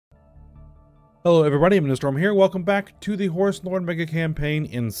Hello everybody, I'm Storm here. Welcome back to the Horse Lord Mega Campaign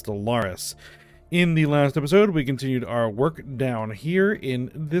in Stellaris. In the last episode, we continued our work down here in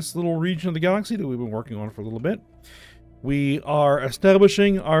this little region of the galaxy that we've been working on for a little bit. We are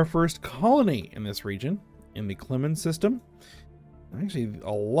establishing our first colony in this region, in the Clemens system. Actually,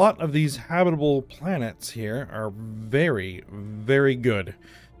 a lot of these habitable planets here are very, very good.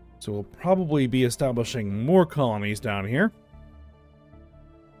 So we'll probably be establishing more colonies down here.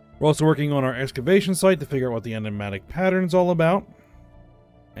 We're also working on our excavation site to figure out what the enigmatic pattern's all about.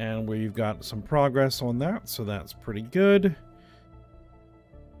 And we've got some progress on that, so that's pretty good.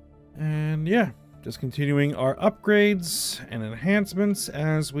 And yeah, just continuing our upgrades and enhancements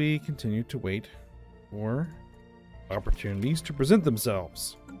as we continue to wait for opportunities to present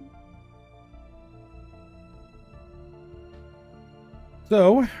themselves.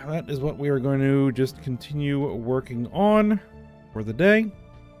 So, that is what we are going to just continue working on for the day.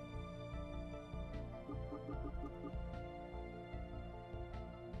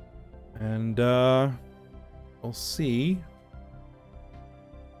 And, we'll see.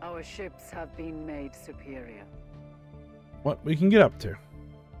 Our ships have been made superior. What we can get up to.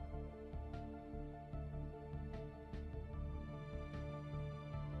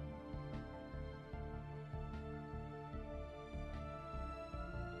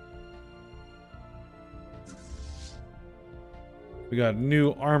 We got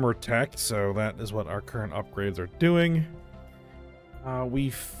new armor tech, so that is what our current upgrades are doing. We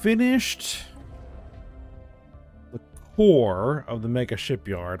finished the core of the mega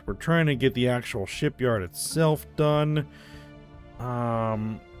shipyard. We're trying to get the actual shipyard itself done.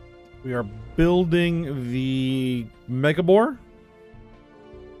 We are building the megabore.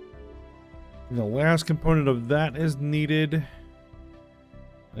 The last component of that is needed.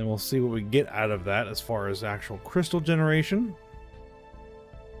 And we'll see what we get out of that as far as actual crystal generation.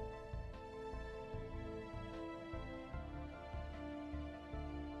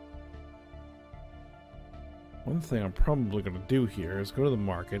 One thing I'm probably going to do here is go to the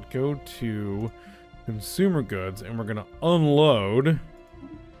market, go to consumer goods, and we're going to unload a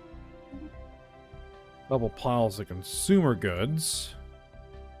couple piles of consumer goods.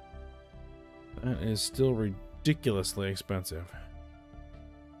 That is still ridiculously expensive.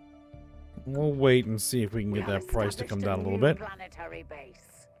 We'll wait and see if we can get that price to come down a little bit.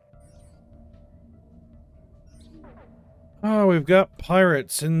 Oh, we've got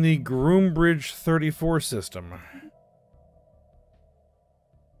pirates in the Groombridge 34 system.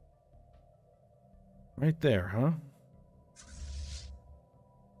 Right there, huh?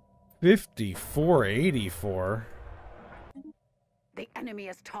 5484. The enemy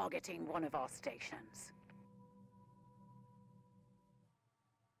is targeting one of our stations.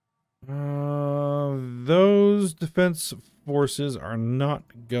 Those defense forces are not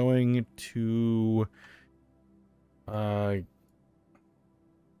going to... I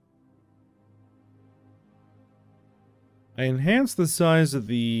enhanced the size of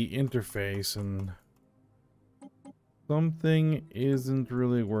the interface and something isn't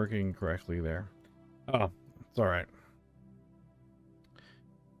really working correctly there. Oh, it's alright.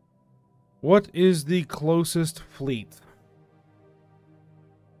 What is the closest fleet?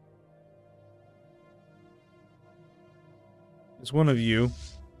 It's one of you.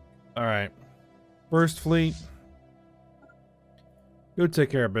 Alright. First fleet. Go take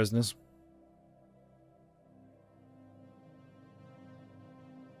care of business.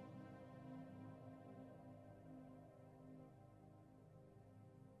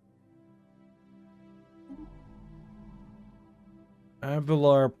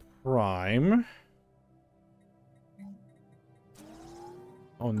 Avalar Prime.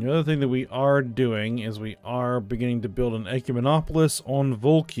 Oh, and the other thing that we are doing is we are beginning to build an Ecumenopolis on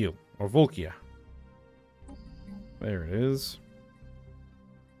Volkia. There it is.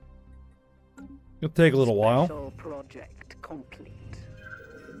 It'll take a little while. Project complete.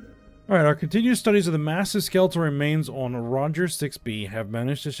 Alright, our continued studies of the massive skeletal remains on Roger 6b have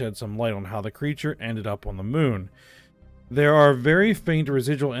managed to shed some light on how the creature ended up on the moon. There are very faint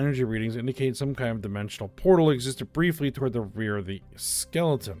residual energy readings that indicate some kind of dimensional portal existed briefly toward the rear of the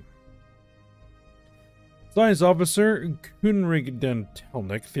skeleton. Science officer Kunrig Den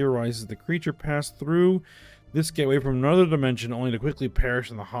Telnik theorizes the creature passed through this gateway from another dimension only to quickly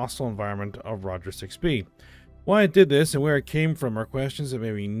perish in the hostile environment of Roger 6b. Why it did this and where it came from are questions that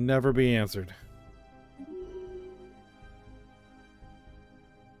may never be answered.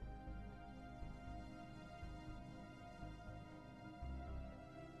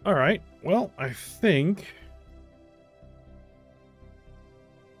 Alright, well, I think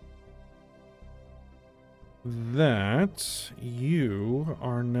that you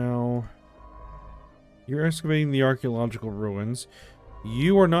are now You're excavating the archaeological ruins.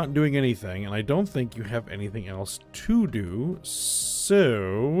 You are not doing anything, and I don't think you have anything else to do.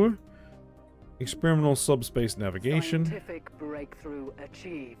 So, experimental subspace navigation. Scientific breakthrough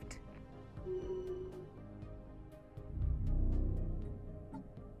achieved.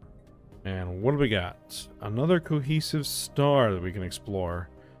 And what do we got? Another cohesive star that we can explore.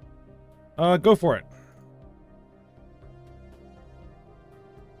 Go for it.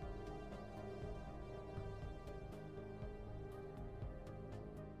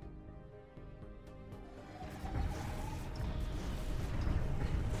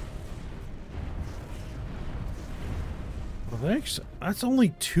 Well, that's only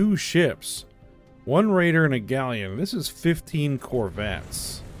 2 ships. 1 raider and a galleon. This is 15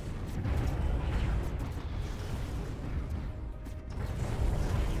 corvettes.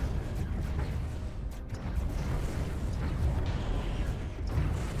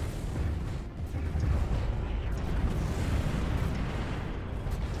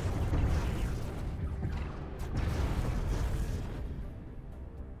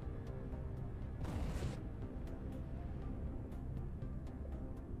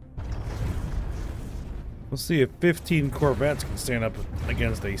 Let's see if 15 corvettes can stand up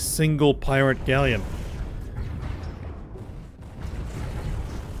against a single pirate galleon.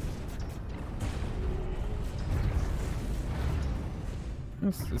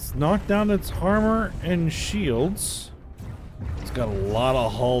 It's knocked down its armor and shields. It's got a lot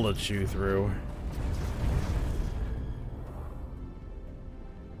of hull to chew through.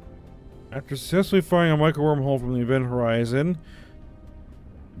 After successfully firing a micro wormhole from the event horizon,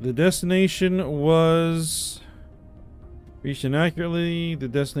 the destination was reached inaccurately. The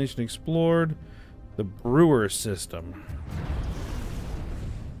destination explored. The Brewer system.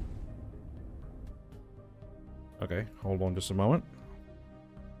 Okay, hold on just a moment.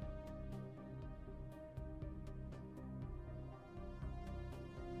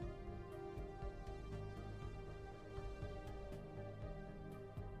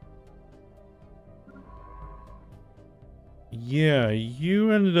 Yeah,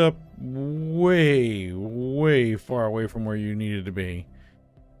 you ended up way, way far away from where you needed to be.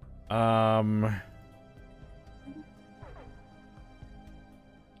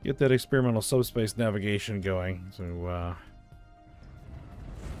 Get that experimental subspace navigation going. So,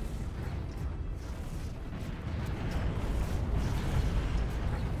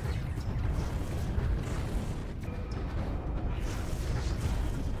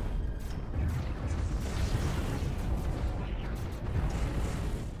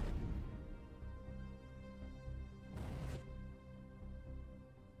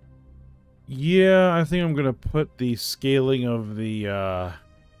 yeah, I think I'm going to put the scaling of the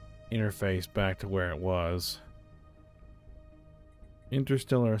interface back to where it was.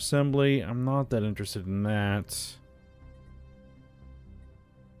 Interstellar assembly, I'm not that interested in that.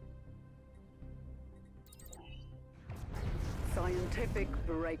 Scientific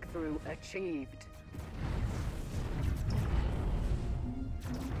breakthrough achieved.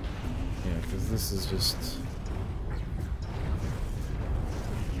 Yeah, because this is just...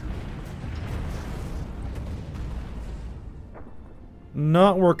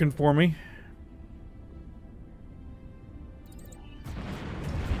 not working for me.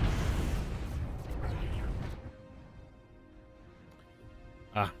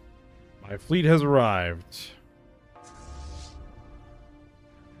 Ah, my fleet has arrived.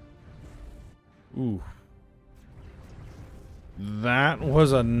 Ooh. That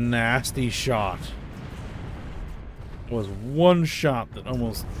was a nasty shot. It was one shot that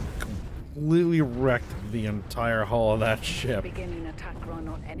almost completely wrecked the entire hull of that ship. Beginning attack run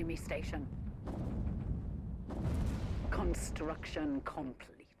on enemy station. Construction complete.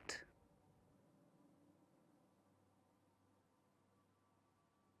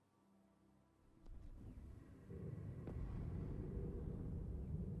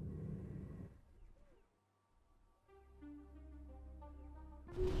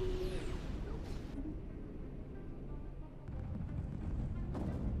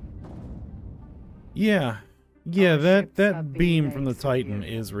 Yeah. Yeah, that beam from the Titan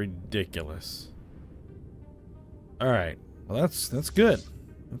is ridiculous. Alright. Well, that's good.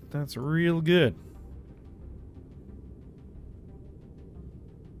 That's real good.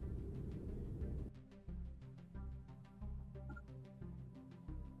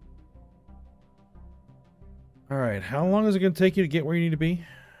 Alright, how long is it going to take you to get where you need to be?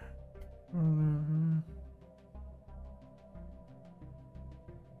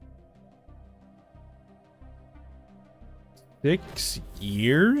 6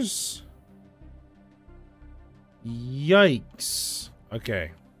 years? Yikes. Okay.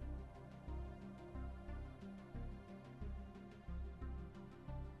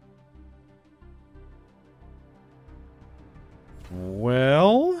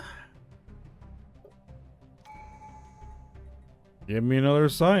 Well, give me another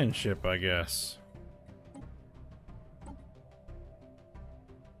science ship, I guess.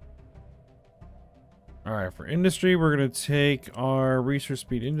 Alright, for industry, we're going to take our research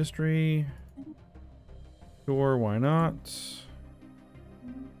speed industry. Sure, why not?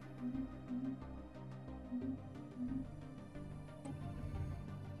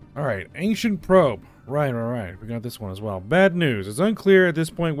 Alright, ancient probe. Right. We got this one as well. Bad news. It's unclear at this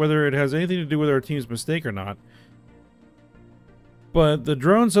point whether it has anything to do with our team's mistake or not. But the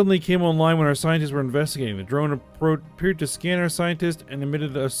drone suddenly came online when our scientists were investigating. The drone appeared to scan our scientist and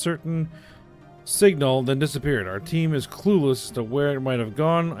emitted a certain signal, then disappeared. Our team is clueless as to where it might have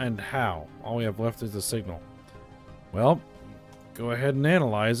gone and how. All we have left is the signal. Well, go ahead and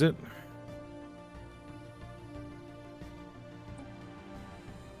analyze it.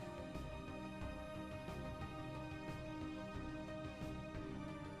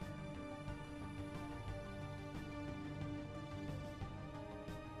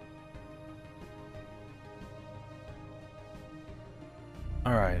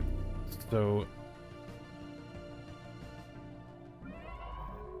 Alright, so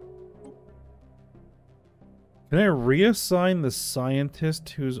can I reassign the scientist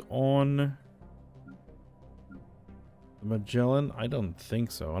who's on the Magellan? I don't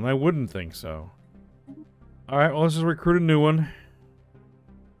think so, and I wouldn't think so. Alright, well, let's just recruit a new one.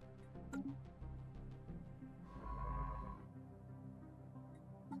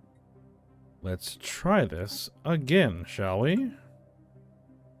 Let's try this again, shall we?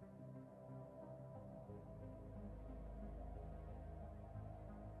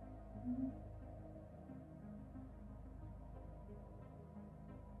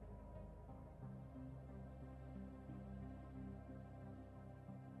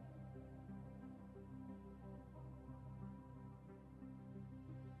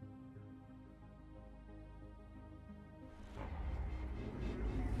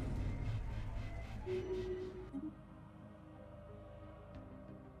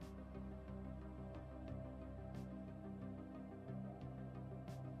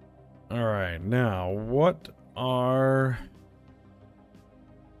 Alright, now, what are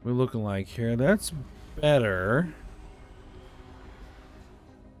we looking like here? That's better.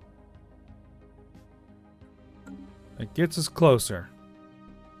 That gets us closer.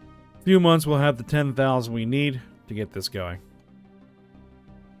 A few months we'll have the 10,000 we need to get this going.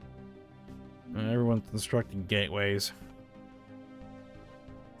 Everyone's constructing gateways.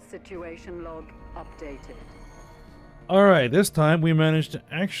 Situation log updated. Alright, this time we managed to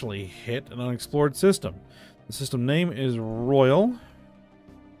actually hit an unexplored system. The system name is Royal.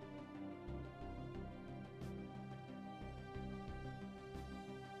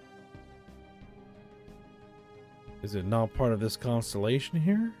 Is it not part of this constellation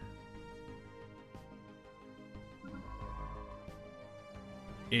here?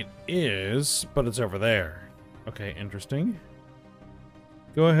 It is, but it's over there. Okay, interesting.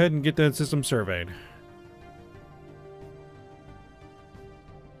 Go ahead and get that system surveyed.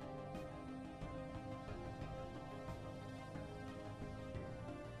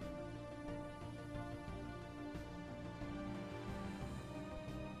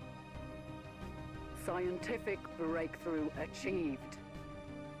 Scientific breakthrough achieved.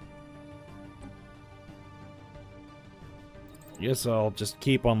 Guess I'll just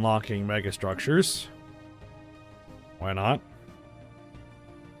keep unlocking megastructures. Why not?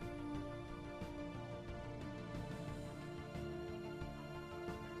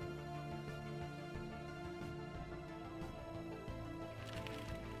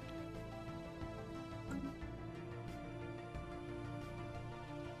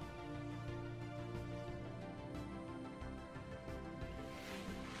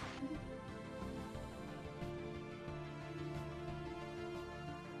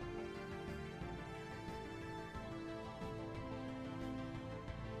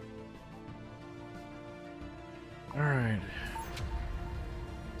 Alright.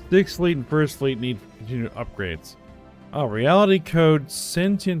 6th Fleet and 1st Fleet need continued upgrades. Oh, reality code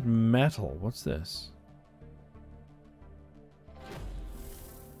Sentient Metal. What's this?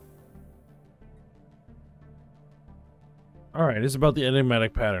 Alright, it's about the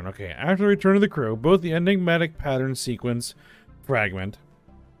enigmatic pattern. Okay, after the return of the crew, both the enigmatic pattern sequence fragment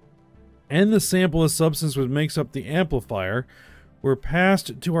and the sample of substance which makes up the amplifier were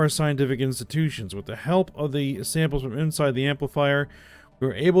passed to our scientific institutions. With the help of the samples from inside the amplifier, we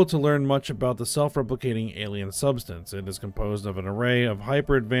were able to learn much about the self-replicating alien substance. It is composed of an array of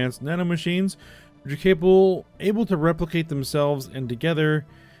hyper-advanced nanomachines which are able to replicate themselves, and together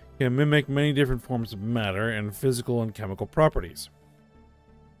can mimic many different forms of matter and physical and chemical properties.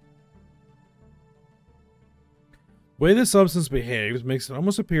 The way the substance behaves makes it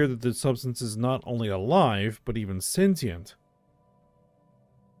almost appear that the substance is not only alive, but even sentient.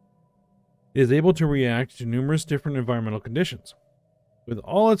 It is able to react to numerous different environmental conditions, with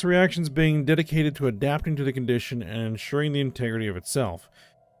all its reactions being dedicated to adapting to the condition and ensuring the integrity of itself.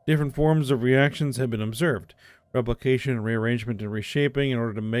 Different forms of reactions have been observed: replication, rearrangement, and reshaping in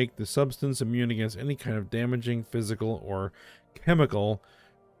order to make the substance immune against any kind of damaging physical or chemical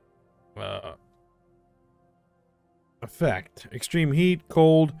effect. Extreme heat,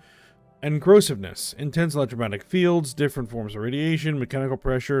 cold, and corrosiveness, intense electromagnetic fields, different forms of radiation, mechanical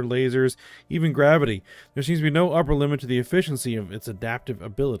pressure, lasers, even gravity. There seems to be no upper limit to the efficiency of its adaptive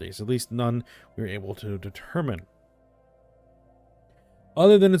abilities, at least none we are able to determine.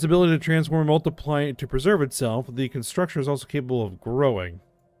 Other than its ability to transform and multiply to preserve itself, the constructor is also capable of growing.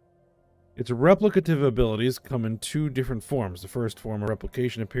 Its replicative abilities come in two different forms. The first form of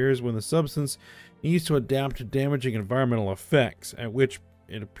replication appears when the substance needs to adapt to damaging environmental effects, at which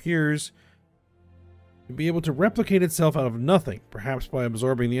it appears to be able to replicate itself out of nothing, perhaps by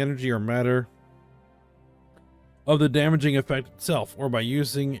absorbing the energy or matter of the damaging effect itself, or by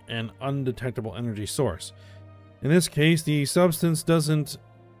using an undetectable energy source. In this case, the substance doesn't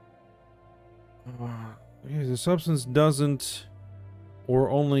or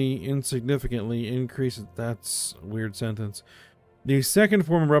only insignificantly increases. That's a weird sentence. The second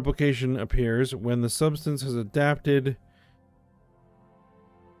form of replication appears when the substance has adapted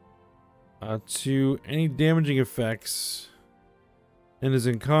to any damaging effects and is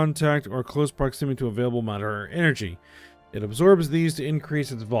in contact or close proximity to available matter or energy. It absorbs these to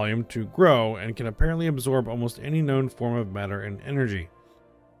increase its volume to grow, and can apparently absorb almost any known form of matter and energy.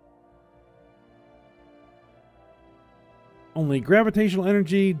 Only gravitational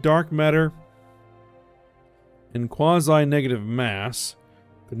energy, dark matter, and quasi-negative mass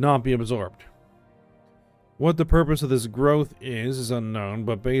could not be absorbed. What the purpose of this growth is unknown,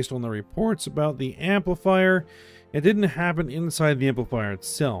 but based on the reports about the amplifier, it didn't happen inside the amplifier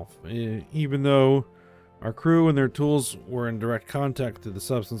itself. Even though our crew and their tools were in direct contact with the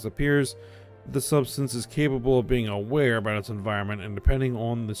substance, appears that the substance is capable of being aware about its environment and, depending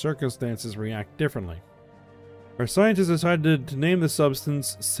on the circumstances, react differently. Our scientists decided to name the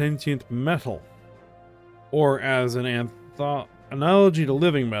substance Sentient Metal, or as an analogy to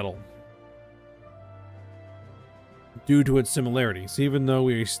living metal, due to its similarities. Even though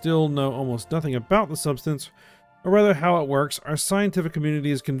we still know almost nothing about the substance, or rather how it works, our scientific community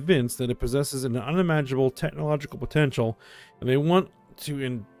is convinced that it possesses an unimaginable technological potential, and they want to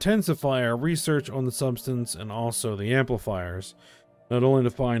intensify our research on the substance and also the amplifiers, not only to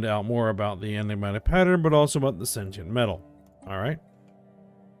find out more about the enigmatic pattern, but also about the sentient metal. Alright.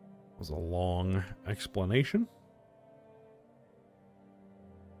 That was a long explanation.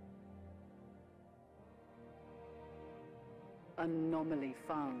 Anomaly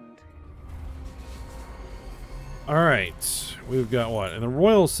found. Alright, we've got what? In the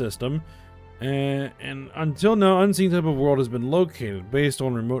royal system, and until now, unseen type of world has been located. Based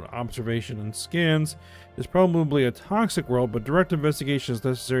on remote observation and scans, it's probably a toxic world, but direct investigation is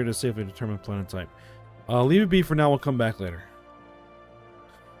necessary to safely determine planet type. Leave it be for now, we'll come back later.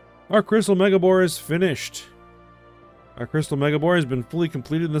 Our crystal megabore is finished. Our crystal megabore has been fully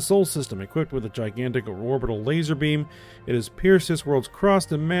completed in the Sol system, equipped with a gigantic orbital laser beam. It has pierced this world's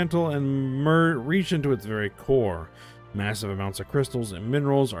crust and mantle and reached into its very core. Massive amounts of crystals and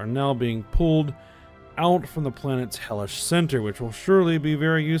minerals are now being pulled out from the planet's hellish center, which will surely be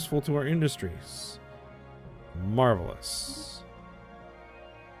very useful to our industries. Marvelous.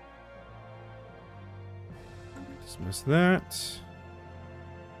 Dismiss that.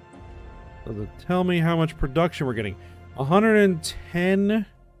 Does it tell me how much production we're getting? 110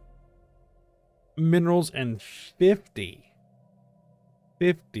 minerals and 50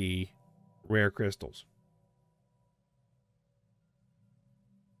 rare crystals.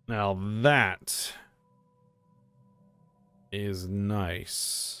 Now that is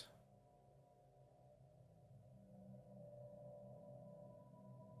nice.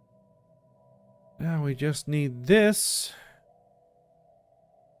 Now we just need this.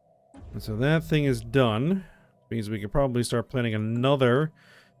 And so that thing is done. Means we could probably start planning another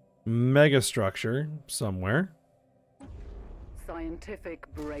mega structure somewhere.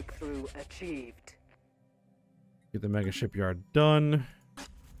 Scientific breakthrough achieved. Get the mega shipyard done.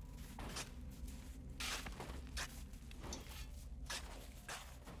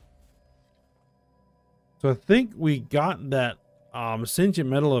 So I think we got that sentient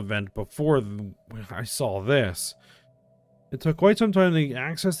metal event before I saw this. It took quite some time to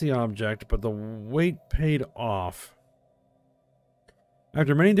access the object, but the wait paid off.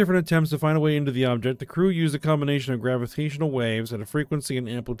 After many different attempts to find a way into the object, the crew used a combination of gravitational waves at a frequency and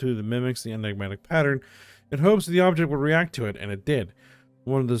amplitude that mimics the enigmatic pattern in hopes that the object would react to it, and it did.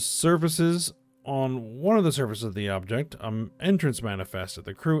 On one of the surfaces of the object, an entrance manifested.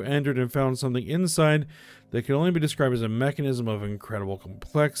 The crew entered and found something inside that could only be described as a mechanism of incredible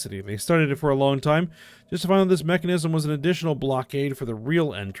complexity. They studied it for a long time, just to find that this mechanism was an additional blockade for the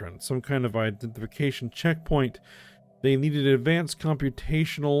real entrance, some kind of identification checkpoint. They needed advanced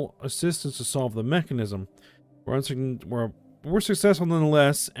computational assistance to solve the mechanism. We're successful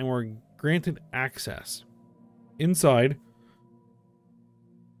nonetheless, and were granted access. Inside,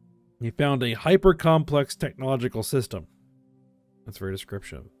 he found a hyper-complex technological system. That's very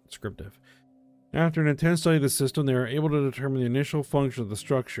descriptive. After an intense study of the system, they were able to determine the initial function of the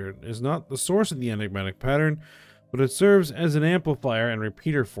structure. It is not the source of the enigmatic pattern, but it serves as an amplifier and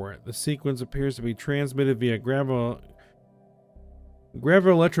repeater for it. The sequence appears to be transmitted via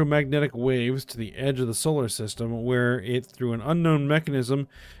gravi-electromagnetic waves to the edge of the solar system, where it, through an unknown mechanism,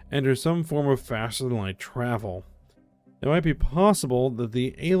 enters some form of faster-than-light travel. It might be possible that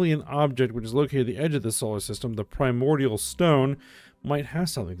the alien object which is located at the edge of the solar system, the primordial stone, might have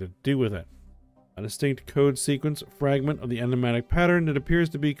something to do with it. A distinct code sequence fragment of the enigmatic pattern that appears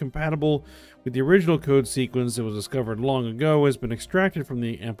to be compatible with the original code sequence that was discovered long ago has been extracted from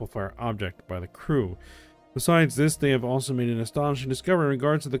the amplifier object by the crew. Besides this, they have also made an astonishing discovery in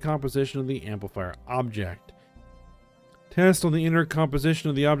regards to the composition of the amplifier object. Tests on the inner composition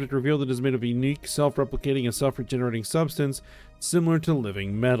of the object revealed that it is made of a unique, self-replicating and self-regenerating substance similar to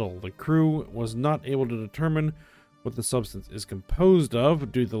living metal. The crew was not able to determine what the substance is composed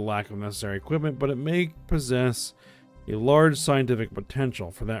of due to the lack of necessary equipment, but it may possess a large scientific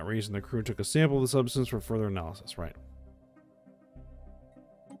potential. For that reason, the crew took a sample of the substance for further analysis. Right.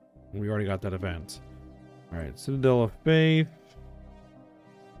 We already got that event. Alright, Citadel of Faith.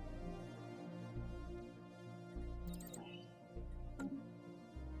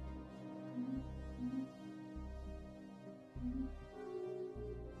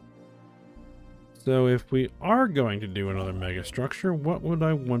 So if we are going to do another mega structure, what would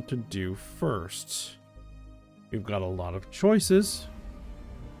I want to do first? We've got a lot of choices.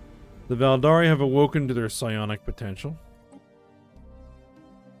 The Valdari have awoken to their psionic potential.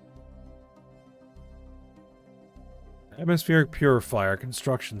 Atmospheric Purifier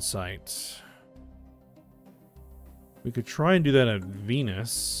construction site. We could try and do that at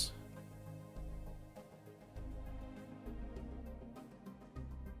Venus.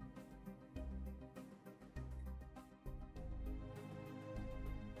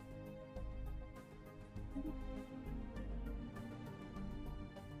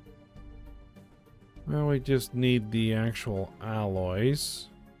 Well, we just need the actual alloys.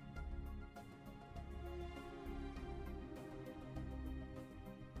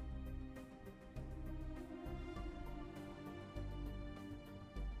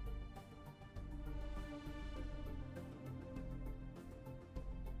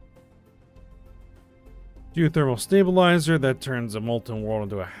 Geothermal stabilizer, that turns a molten world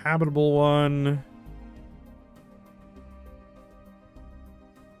into a habitable one.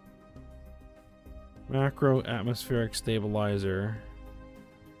 Macro atmospheric stabilizer.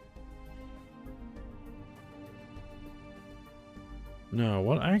 No,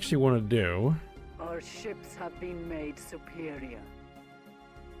 what I actually want to do... Our ships have been made superior.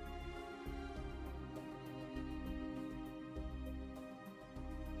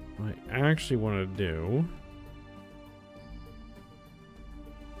 What I actually want to do...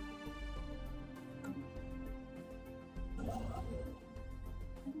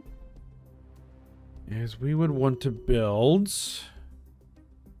 is we would want to build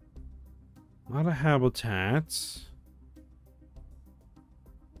a lot of habitats.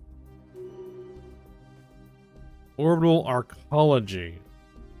 Orbital arcology.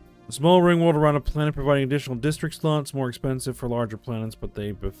 A small ring world around a planet providing additional district slots, more expensive for larger planets, but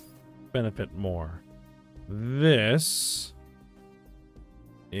they benefit more. This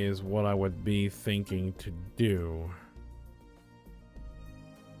is what I would be thinking to do.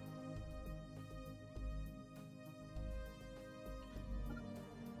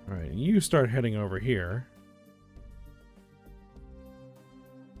 Alright, you start heading over here.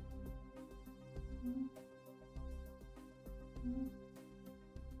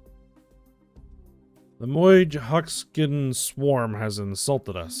 The Moij Huckskin Swarm has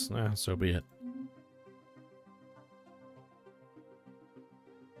insulted us. So be it.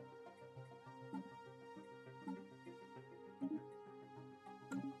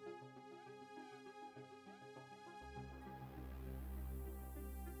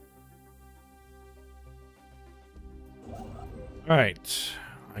 Alright,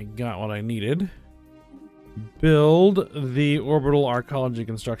 I got what I needed. Build the orbital arcology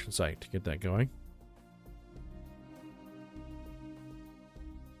construction site to get that going.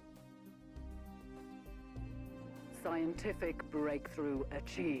 Scientific breakthrough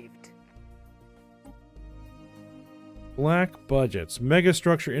achieved. Black budgets.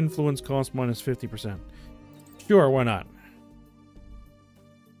 Megastructure influence cost minus 50%. Sure, why not?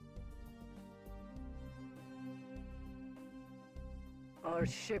 Our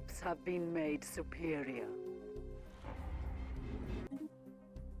ships have been made superior.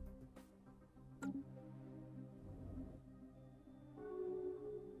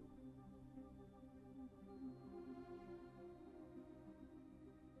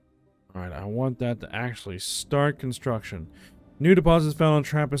 Alright, I want that to actually start construction. New deposits found on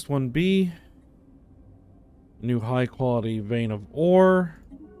Trappist 1B. New high quality vein of ore.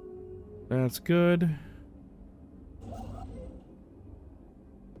 That's good.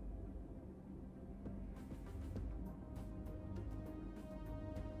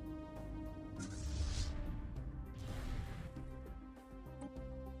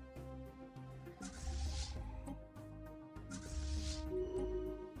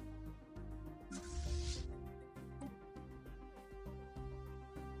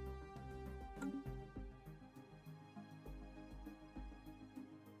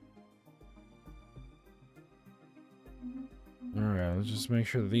 Alright, let's just make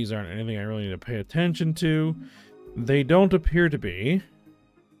sure that these aren't anything I really need to pay attention to. They don't appear to be.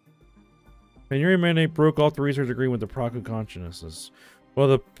 Penuri Mandate broke off the research agreement with the Praku Consciousnesses. Well,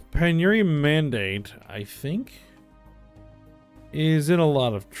 the Penuri Mandate, I think, is in a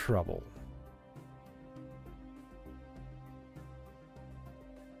lot of trouble.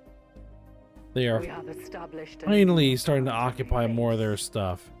 They are finally starting to occupy more of their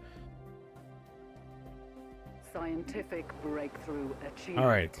stuff. Scientific breakthrough achieved.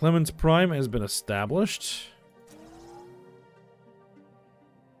 Alright, Clemens Prime has been established.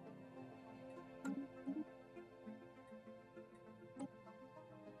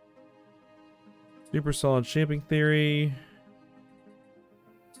 Super solid shaping theory.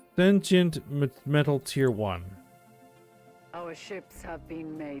 Sentient metal tier 1. Our ships have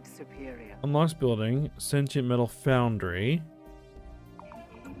been made superior. Unlocks building. Sentient metal foundry.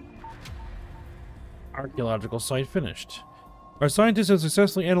 Archaeological site finished. Our scientists have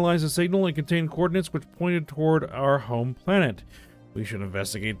successfully analyzed the signal and contained coordinates which pointed toward our home planet. We should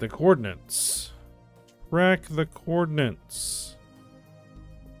investigate the coordinates. Track the coordinates.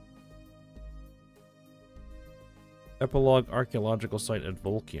 Epilogue archaeological site at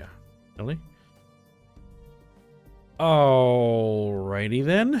Volkia. Really? Alrighty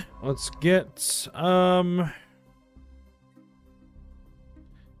then. Let's get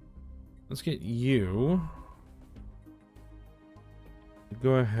let's get you.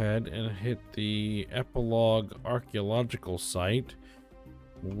 Go ahead and hit the Epilogue archaeological site,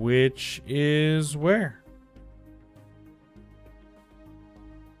 which is where?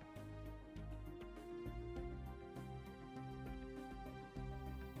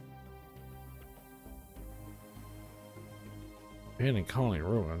 Abandoned colony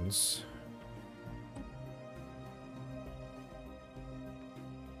ruins.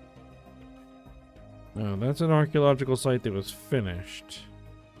 No, that's an archaeological site that was finished.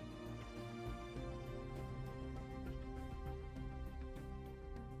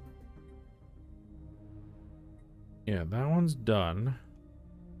 Yeah, that one's done.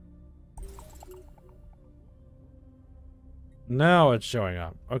 Now it's showing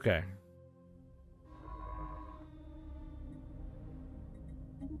up. Okay.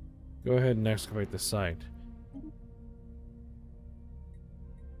 Go ahead and excavate the site.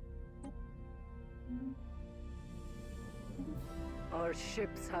 Our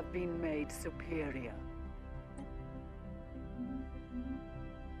ships have been made superior.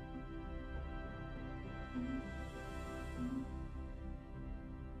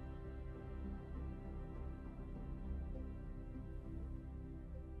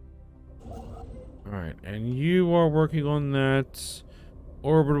 Alright, and you are working on that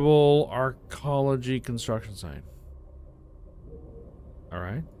orbital arcology construction site.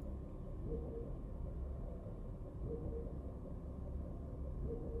 Alright.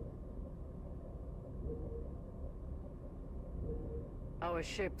 Our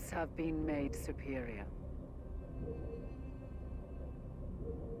ships have been made superior.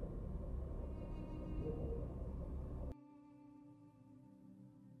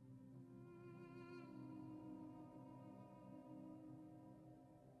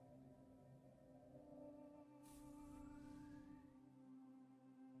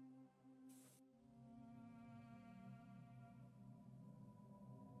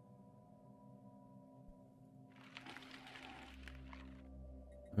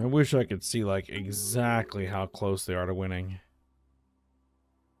 I wish I could see, like, exactly how close they are to winning.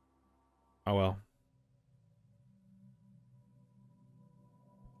 Oh well.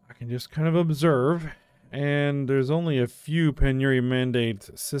 I can just kind of observe, and there's only a few Penuri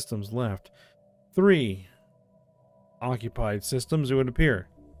Mandate systems left. 3 occupied systems, it would appear.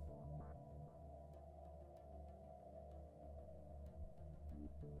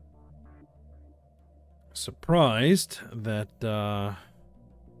 Surprised that they're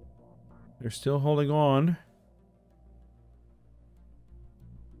still holding on.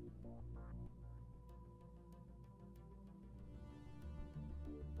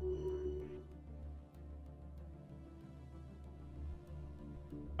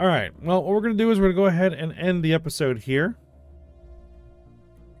 Alright, well, what we're going to do is we're going to go ahead and end the episode here.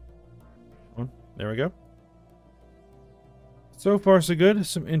 Oh, there we go. So far, so good.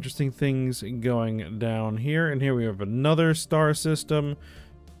 Some interesting things going down here. And here we have another star system,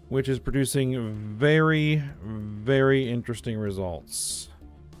 which is producing very, very interesting results.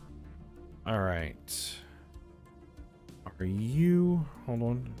 Alright. Are you... Hold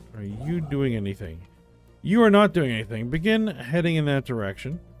on. Are you doing anything? You are not doing anything. Begin heading in that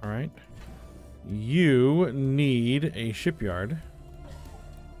direction. Alright. You need a shipyard.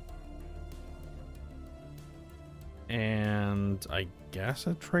 And I guess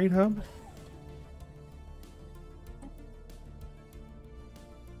a trade hub?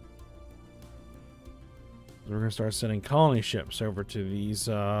 We're going to start sending colony ships over to these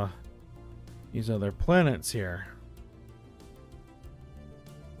other planets here.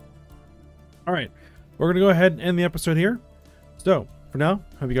 Alright. We're going to go ahead and end the episode here. So, for now,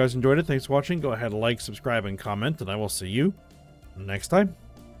 hope you guys enjoyed it. Thanks for watching. Go ahead, like, subscribe, and comment, and I will see you next time.